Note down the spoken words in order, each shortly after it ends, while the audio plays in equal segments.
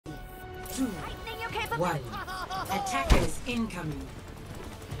2, 1. Attackers incoming.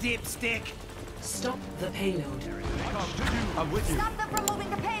 Dipstick. Stop the payload. I'm with you. Stop them from moving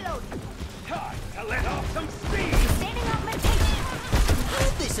the payload. Time to let off some steam. Standing augmentation.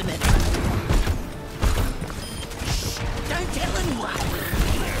 Hold this a minute. Shh, don't tell anyone.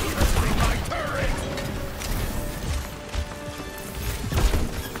 My turret.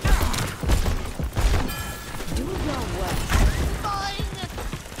 Do your work. Fine.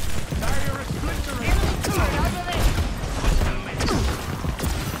 Barrier is splintering. Enemy turret over there.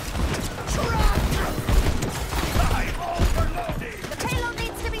 I'm overloaded. The payload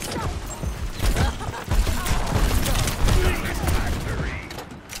needs to be stopped. Factory.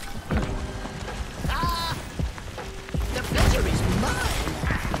 The pleasure is mine.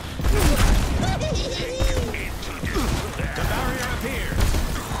 The barrier appears.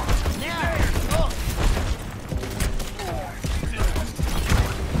 Now, oh.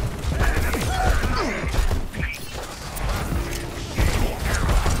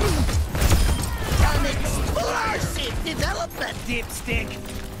 An explosive development. Dipstick.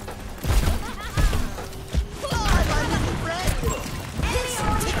 Fly, my little friend. This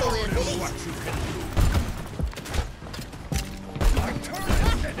will tickle their feet. What you can do. My turret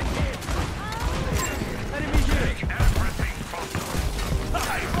is dedicated. Enemy here. Take everything from them.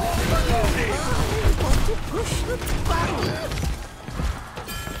 I'm overloaded. I want to push the button.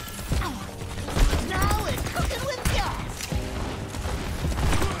 Now we're cooking with gas.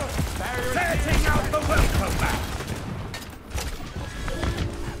 Setting out the welcome map.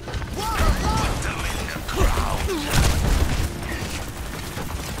 Put them in the crowd.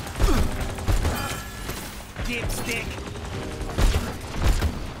 Dipstick.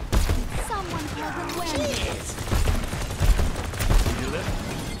 Someone call them when. Cheers.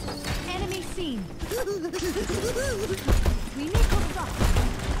 Enemy seen. We need to stop.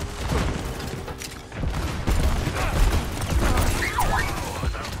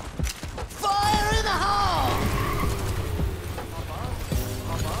 Fire in the hole.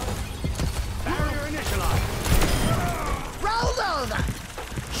 Barrier initialized. Roll over.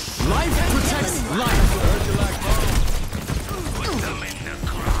 Life protects life. Put them in the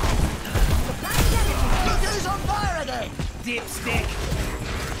crowd. Look who's on fire again. Dipstick.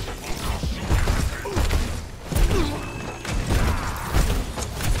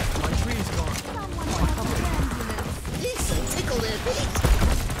 My tree's gone. Someone call the ambulance. This will tickle their feet.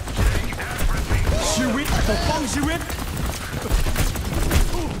 Shoot it. The bomb shoot it.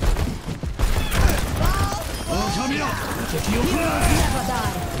 Never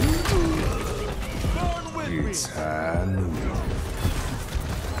die. Burn with me.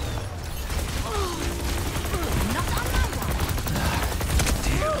 Not on my watch.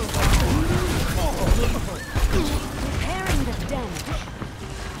 Repairing the damage.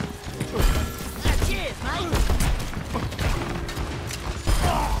 Cheers, mate.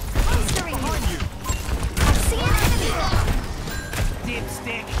 Monstering on you. I see an enemy.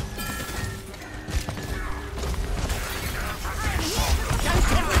 Dipstick. Don't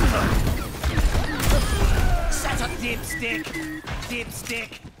tell anyone. Set up. Dipstick.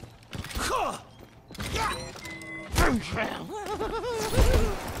 Dipstick.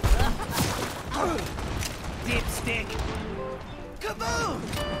 Dipstick. Kaboom!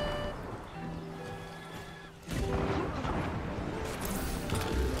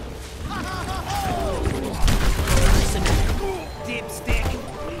 Listen, Dipstick.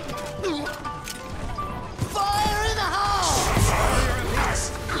 fire in the hole!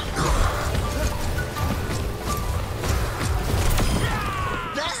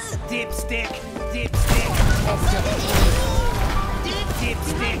 Dipstick. Dipstick.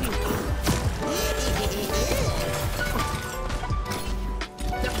 Dipstick.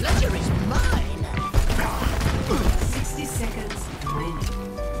 The pleasure is mine. 60 seconds remaining.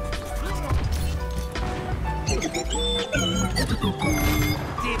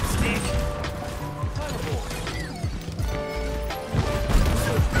 Dipstick.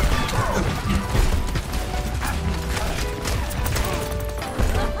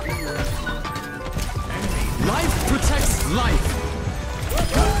 Life protects life.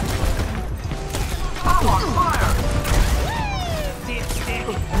 Dipstick.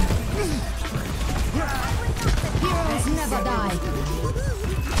 Heroes never die.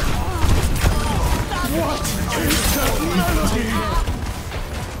 What is that melody?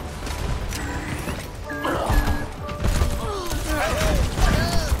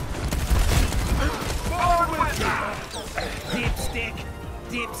 Dipstick.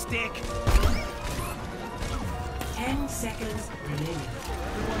 Dipstick. 10 seconds remaining.